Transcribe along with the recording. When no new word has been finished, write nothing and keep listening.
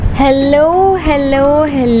Hello hello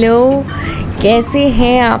hello, कैसे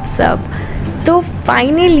हैं आप सब। तो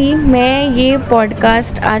फाइनली मैं ये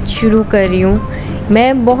पॉडकास्ट आज शुरू कर रही हूँ।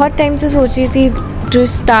 मैं बहुत टाइम से सोच रही थी to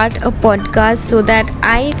start a podcast so that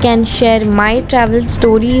I can share my travel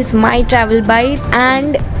stories, my travel bite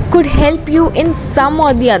and could help you in some or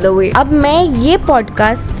the other way। अब मैं ये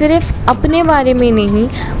पॉडकास्ट सिर्फ अपने बारे में नहीं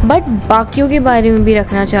बट बाकियों के बारे में भी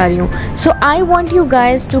रखना चाह रही हूँ। So I want you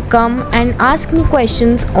guys to come and ask me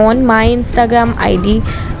questions on my Instagram ID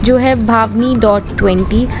जो है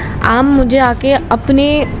bhavni.20। आप मुझे आके अपने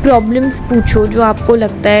प्रॉब्लम्स पूछो जो आपको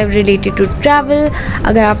लगता है रिलेटेड टू ट्रैवल।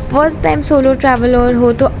 अगर आप फर्स्ट टाइम सोलो ट्रैवलर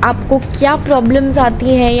हो तो आपको क्या प्रॉब्लम्स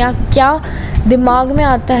आती हैं या क्या दिमाग में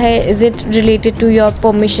आता है। Is it related to your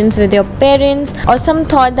permissions with your parents or some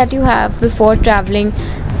thought that you have before traveling?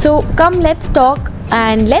 So come, let's talk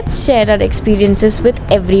and let's share our experiences with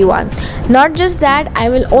everyone. Not just that, I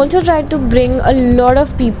will also try to bring a lot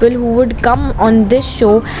of people who would come on this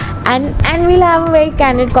show and we'll have a very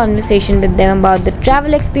candid conversation with them about the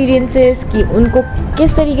travel experiences कि उनको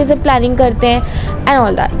किस तरीके से planning करते हैं and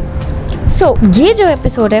all that. सो ये जो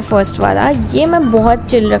episode है फर्स्ट वाला, ये मैं बहुत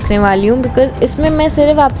चिल रखने वाली हूँ बिकॉज इसमें मैं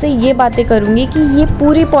सिर्फ आपसे ये बातें करूँगी कि ये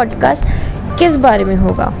पूरी पॉडकास्ट किस बारे में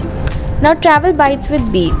होगा। Now travel bites with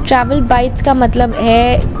B. Travel bites का मतलब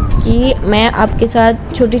है कि मैं आपके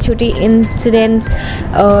साथ छोटी छोटी इंसिडेंट्स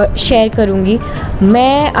शेयर करूँगी।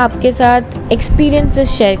 मैं आपके साथ एक्सपीरियंसेस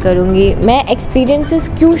शेयर करूँगी। मैं एक्सपीरियंसेस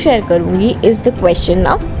क्यों शेयर करूँगी इज़ द क्वेश्चन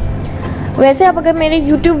ना। वैसे आप अगर मेरे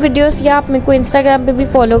YouTube वीडियोस या आप मेरे को Instagram पे भी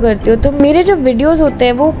फॉलो करते हो तो मेरे जो वीडियोस होते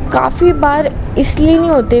हैं वो काफ़ी बार इसलिए नहीं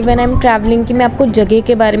होते व्हेन आई एम ट्रैवलिंग कि मैं आपको जगह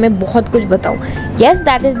के बारे में बहुत कुछ बताऊँ। Yes,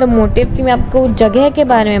 that is the motive कि मैं आपको जगह के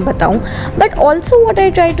बारे में बताऊँ, but also what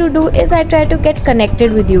I try to do is I try to get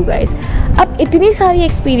connected with you guys. अब इतनी सारी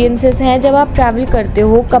एक्सपीरियंसेस हैं जब आप ट्रैवल करते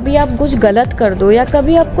हो, कभी आप कुछ गलत कर दो या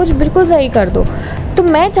कभी आप कुछ बिल्कुल सही कर दो, तो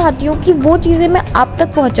मैं चाहती हूँ कि वो चीज़ें मैं आप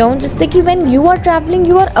तक पहुँचाऊँ जिससे कि when you are travelling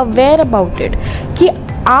you are aware about it कि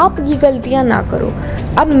आप ये गलतियाँ ना करो।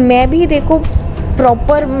 अब मैं भी देखो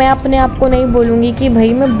प्रॉपर मैं अपने आप को नहीं बोलूँगी कि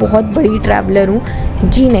भाई मैं बहुत बड़ी ट्रैवलर हूँ,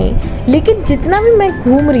 जी नहीं, लेकिन जितना भी मैं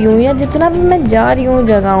घूम रही हूँ या जितना भी मैं जा रही हूँ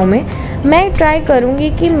जगहों में, मैं ट्राई करूँगी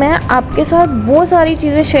कि मैं आपके साथ वो सारी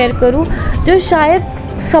चीज़ें शेयर करूँ जो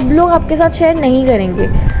शायद सब लोग आपके साथ शेयर नहीं करेंगे।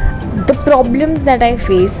 The problems that I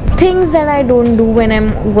face, things that I don't do when I'm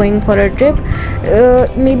going for a trip,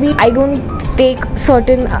 maybe I don't take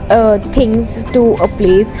certain things to a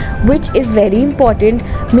place which is very important,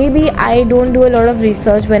 maybe I don't do a lot of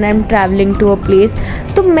research when I'm traveling to a place।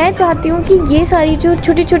 तो मैं चाहती हूँ कि ये सारी जो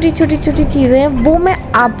छोटी छोटी चीज़ें हैं वो मैं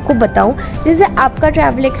आपको बताऊँ जिससे आपका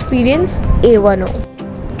ट्रैवल एक्सपीरियंस A1 हो।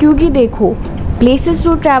 क्योंकि देखो places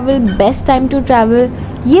to travel, best time to travel,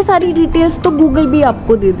 ये सारी डिटेल्स तो गूगल भी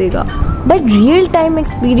आपको दे देगा, बट रियल टाइम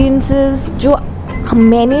एक्सपीरियंसेस जो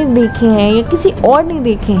मैंने देखे हैं या किसी और ने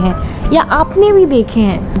देखे हैं या आपने भी देखे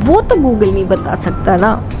हैं वो तो गूगल नहीं बता सकता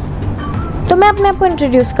ना। तो मैं अपने आप को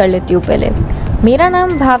इंट्रोड्यूस कर लेती हूँ पहले। मेरा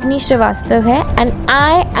नाम भावनी श्रीवास्तव है and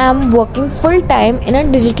I am working full time in a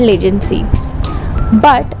digital agency,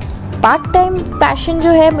 but part time passion जो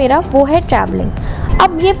है मेरा वो है ट्रैवलिंग।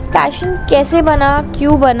 अब ये पैशन कैसे बना,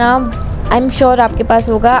 क्यों बना, आई एम श्योर आपके पास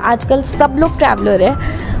होगा। आजकल सब लोग ट्रैवलर है,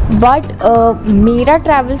 बट मेरा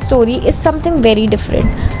travel story is something very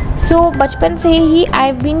different. So बचपन से ही I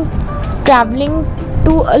have been travelling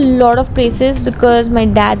to a lot of places because my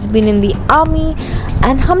dad's been in the army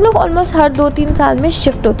and हम लोग ऑलमोस्ट हर 2-3 साल में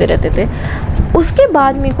शिफ्ट होते रहते थे। उसके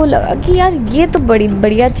बाद मेरे को लगा कि यार ये तो बड़ी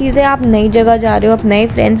बढ़िया चीज़ है, आप नई जगह जा रहे हो, आप नए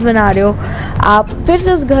फ्रेंड्स बना रहे हो, आप फिर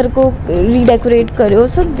से उस घर को रीडेकोरेट कर रहे हो।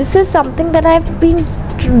 So this is something that I have been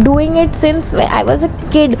doing it since I was a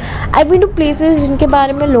kid। I've been to places जिनके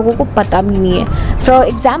बारे में लोगों को पता भी नहीं है। For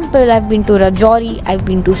example, I've been to Rajouri, I've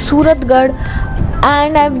been to Suratgarh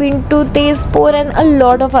and I've been to Tezpur and a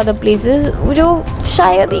lot of other places जो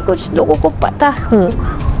शायद ही कुछ लोगों को पता हो।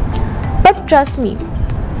 But trust me,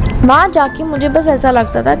 वहाँ जाके मुझे बस ऐसा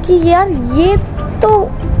लगता था कि यार ये तो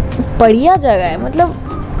बढ़िया जगह है,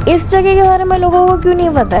 मतलब इस जगह के बारे में लोगों को क्यों नहीं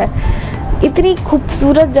पता है, इतनी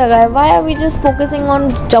खूबसूरत जगह है। Y are we just focusing on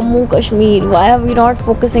Jammu Kashmir, Y are we not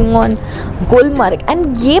focusing on Gulmarg.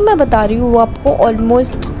 And ये मैं बता रही हूँ आपको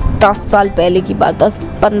ऑलमोस्ट 10 साल पहले की बात,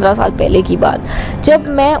 10-15 साल पहले की बात, जब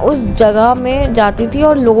मैं उस जगह में जाती थी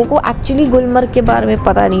और लोगों को एक्चुअली गुलमर्ग के बारे में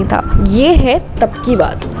पता नहीं था। ये है तब की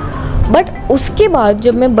बात। बट उसके बाद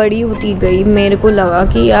जब मैं बड़ी होती गई मेरे को लगा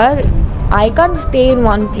कि यार I can't stay in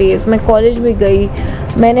one place. मैं कॉलेज में गई,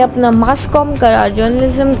 मैंने अपना मास कॉम करा,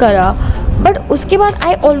 जर्नलिज्म करा, बट उसके बाद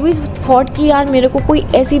आई ऑलवेज थॉट कि यार मेरे को कोई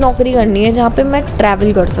ऐसी नौकरी करनी है जहाँ पे मैं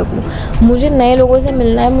ट्रैवल कर सकूँ, मुझे नए लोगों से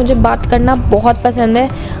मिलना है, मुझे बात करना बहुत पसंद है,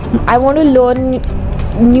 I want to learn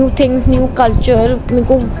new things, new culture, मेरे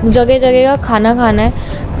को जगह जगह का खाना खाना है,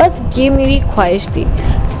 बस ये मेरी ख्वाहिश थी।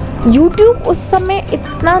 YouTube उस समय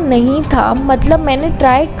इतना नहीं था, मतलब मैंने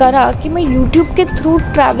ट्राई करा कि मैं YouTube के थ्रू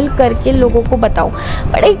ट्रैवल करके लोगों को बताऊं,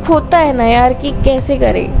 बट एक होता है ना यार कि कैसे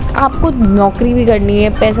करें, आपको नौकरी भी करनी है,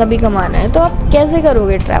 पैसा भी कमाना है, तो आप कैसे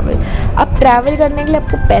करोगे ट्रैवल। अब ट्रैवल करने के लिए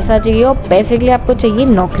आपको पैसा चाहिए और पैसे के लिए आपको चाहिए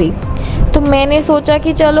नौकरी। तो मैंने सोचा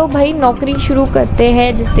कि चलो भाई नौकरी शुरू करते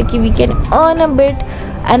हैं जिससे कि we can earn a bit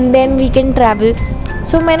and then we can travel.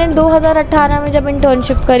 सो मैंने 2018 में जब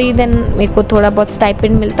इंटर्नशिप करी, देन मेरे को थोड़ा बहुत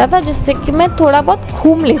स्टाइपेंड मिलता था जिससे कि मैं थोड़ा बहुत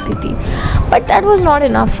घूम लेती थी, but that was not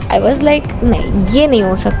enough. I was like नहीं, ये नहीं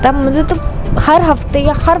हो सकता, मुझे तो हर हफ्ते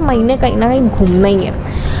या हर महीने कहीं ना कहीं घूमना ही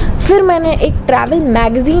है। फिर मैंने एक ट्रैवल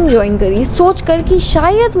मैगज़ीन ज्वाइन करी सोच कर कि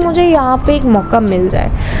शायद मुझे यहाँ पे एक मौका मिल जाए,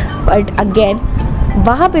 बट अगेन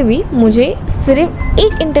वहाँ पे भी मुझे सिर्फ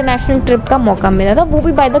एक इंटरनेशनल ट्रिप का मौका मिला था, वो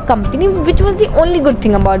भी by the company, which was the only good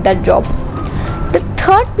thing about that job. The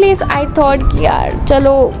third place I thought कि यार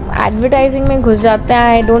चलो एडवर्टाइजिंग में घुस जाते हैं,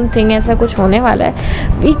 आई डोंट थिंक ऐसा कुछ होने वाला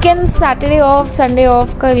है, weekend Saturday of Sunday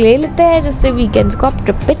off का ले लेते हैं जिससे वीकेंड्स को आप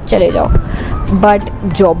ट्रिप पे चले जाओ। बट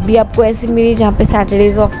जॉब भी आपको ऐसी मिली जहाँ पे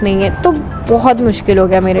सैटरडेज ऑफ नहीं है, तो बहुत मुश्किल हो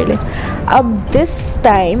गया मेरे लिए। अब this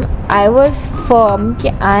time I was firm कि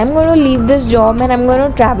आई am going to leave this job and I am going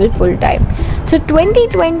to travel full time. सो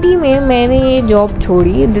 2020 में मैंने ये जॉब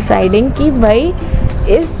छोड़ी, डिसाइडिंग कि भाई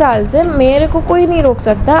इस साल से मेरे को कोई नहीं रोक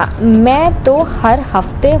सकता, मैं तो हर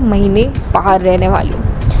हफ्ते महीने बाहर रहने वाली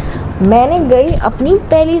हूँ। मैंने गई अपनी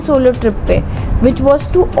पहली सोलो ट्रिप पे विच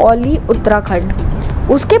वॉज टू ओली उत्तराखंड।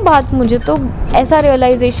 उसके बाद मुझे तो ऐसा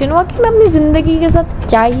रियलाइजेशन हुआ कि मैं अपनी ज़िंदगी के साथ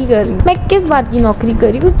क्या ही कर रही हूँ, मैं किस बात की नौकरी कर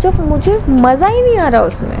रही हूँ जब मुझे मज़ा ही नहीं आ रहा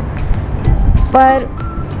उसमें। पर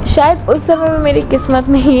शायद उस समय में मेरी किस्मत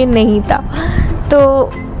में ये नहीं था।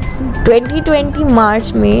 तो 2020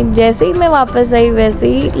 मार्च में जैसे ही मैं वापस आई वैसे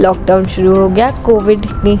ही लॉकडाउन शुरू हो गया, कोविड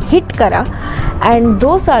ने हिट करा एंड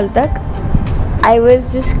 2 साल तक I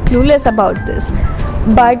was just clueless about this.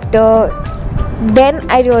 But then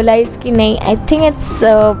I realise कि नहीं, I think it's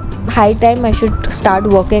high time I should start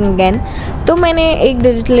working again. तो मैंने एक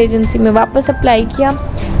डिजिटल एजेंसी में वापस अप्लाई किया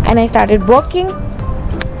and I started working.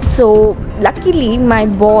 So luckily my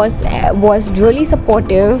boss was really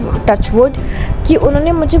supportive, touch wood, कि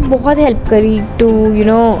उन्होंने मुझे बहुत हेल्प करी टू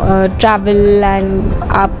ट्रैवल एंड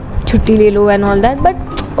आप छुट्टी ले लो and all that.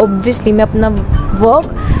 But obviously मैं अपना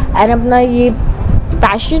वर्क एंड अपना ये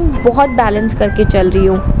पैशन बहुत बैलेंस करके चल रही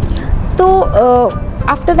हूँ। तो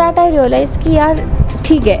आफ्टर दैट आई रियलाइज कि यार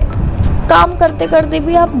ठीक है, काम करते करते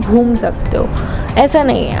भी आप घूम सकते हो, ऐसा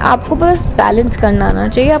नहीं है, आपको बस बैलेंस करना आना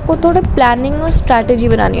चाहिए, आपको थोड़े प्लानिंग और स्ट्रैटेजी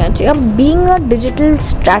बनानी आनी चाहिए। अब बीइंग अ डिजिटल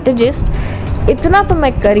स्ट्रैटेजिस्ट इतना तो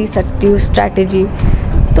मैं कर ही सकती हूँ स्ट्रैटेजी।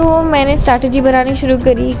 तो मैंने स्ट्रैटेजी बनानी शुरू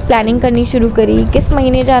करी, प्लानिंग करनी शुरू करी, किस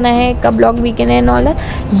महीने जाना है, कब लॉन्ग वीकेंड है एंड ऑल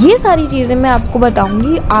दैट। ये सारी चीज़ें मैं आपको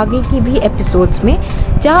बताऊंगी आगे की भी एपिसोड्स में,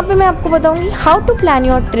 जहाँ पे मैं आपको बताऊंगी how to plan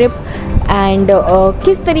your trip and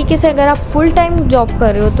किस तरीके से, अगर आप फुल टाइम जॉब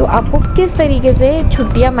कर रहे हो तो आपको किस तरीके से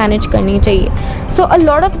छुट्टियाँ मैनेज करनी चाहिए। So a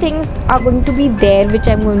lot of things are going to be there which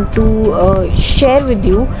I am going to share with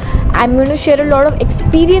you. I am going to share a lot of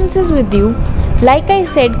experiences with you. Like I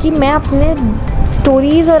said कि मैं अपने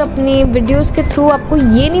stories और अपनी videos के through आपको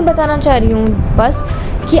ये नहीं बताना चाह रही हूँ बस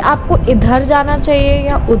कि आपको इधर जाना चाहिए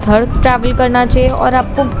या उधर ट्रैवल करना चाहिए और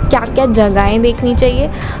आपको क्या क्या जगहें देखनी चाहिए,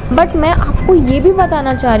 बट मैं आपको ये भी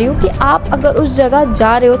बताना चाह रही हूँ कि आप अगर उस जगह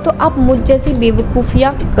जा रहे हो तो आप मुझ जैसी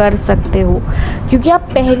बेवकूफ़ियाँ कर सकते हो क्योंकि आप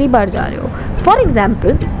पहली बार जा रहे हो। फॉर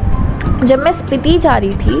एग्ज़ाम्पल, जब मैं स्पीति जा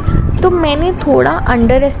रही थी तो मैंने थोड़ा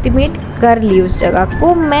अंडर एस्टिमेट कर ली उस जगह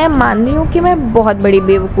को। मैं मान रही हूँ कि मैं बहुत बड़ी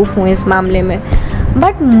बेवकूफ़ हूँ इस मामले में,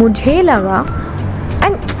 बट मुझे लगा,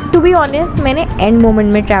 एंड टू बी ऑनेस्ट मैंने एंड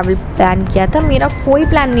मोमेंट में ट्रैवल प्लान किया था, मेरा कोई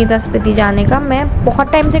प्लान नहीं था स्पीति जाने का, मैं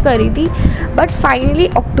बहुत टाइम से कर रही थी, बट फाइनली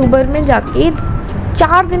अक्टूबर में जाके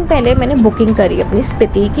 4 दिन पहले मैंने बुकिंग करी अपनी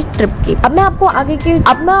स्पीति की ट्रिप की। अब मैं आपको आगे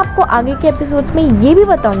के एपिसोड्स में ये भी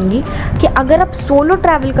बताऊंगी कि अगर आप सोलो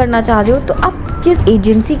ट्रैवल करना चाह रहे हो तो आप किस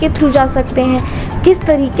एजेंसी के थ्रू जा सकते हैं, किस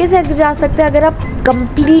तरीके से जा सकते हैं। अगर आप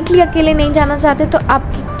कंप्लीटली अकेले नहीं जाना चाहते तो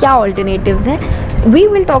आपके क्या ऑल्टरनेटिव्स हैं, we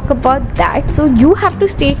will talk about that, so you have to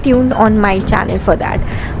stay tuned on my channel for that.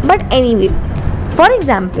 But anyway, for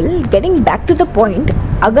example, getting back to the point,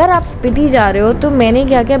 अगर आप स्पीति जा रहे हो तो मैंने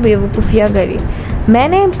क्या क्या बेवकूफ़ियाँ करी।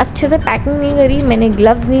 मैंने अच्छे से पैकिंग नहीं करी, मैंने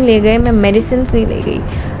ग्लव्स नहीं ले गए, मैं मेडिसिन नहीं ले गई,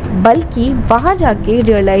 बल्कि वहाँ जाके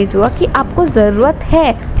रियलाइज़ हुआ कि आपको ज़रूरत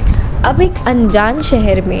है अब एक अनजान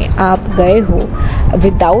शहर में आप गए हो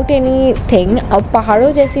विदाउट एनी थिंग, अब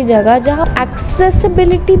पहाड़ों जैसी जगह जहाँ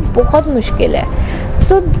एक्सेसिबिलिटी बहुत मुश्किल है.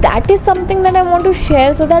 So that is something that I want to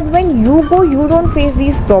share so that when you go, you don't face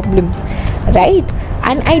these problems, right?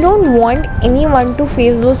 And I don't want anyone to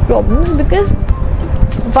face those problems because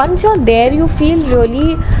once you're there, you feel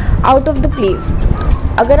really out of the place.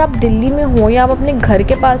 अगर आप दिल्ली में हो या आप अपने घर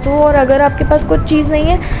के पास हो और अगर आपके पास कुछ चीज़ नहीं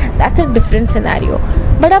है, that's a different scenario.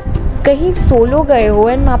 But आप कहीं सोलो गए हो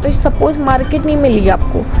एंड वहाँ पे सपोज मार्केट नहीं मिली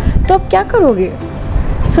आपको, तो आप क्या करोगे?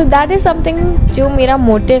 सो दैट इज़ समथिंग जो मेरा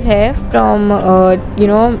मोटिव है from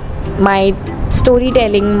my story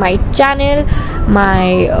telling, my channel,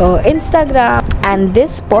 my Instagram and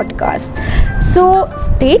this podcast. So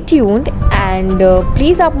stay tuned and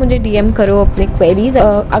please आप मुझे DM करो अपने क्वेरीज.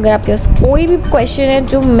 अगर आपके पास कोई भी क्वेश्चन है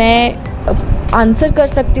जो मैं आंसर कर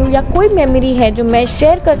सकती हूँ या कोई मेमोरी है जो मैं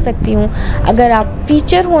शेयर कर सकती हूँ, अगर आप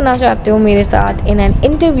फीचर होना चाहते हो मेरे साथ इन एन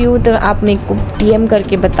इंटरव्यू, तो आप मेरे को DM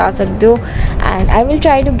करके बता सकते हो and I will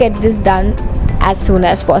try to get this done as soon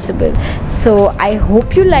as possible. So I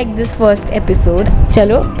hope you like this first episode.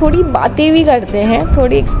 चलो थोड़ी बातें भी करते हैं,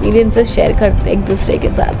 थोड़ी एक्सपीरियंसेस शेयर करते हैं एक दूसरे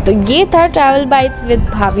के साथ. तो ये था ट्रैवल बाइट्स विद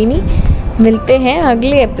भाविनी. मिलते हैं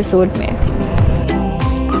अगले एपिसोड में.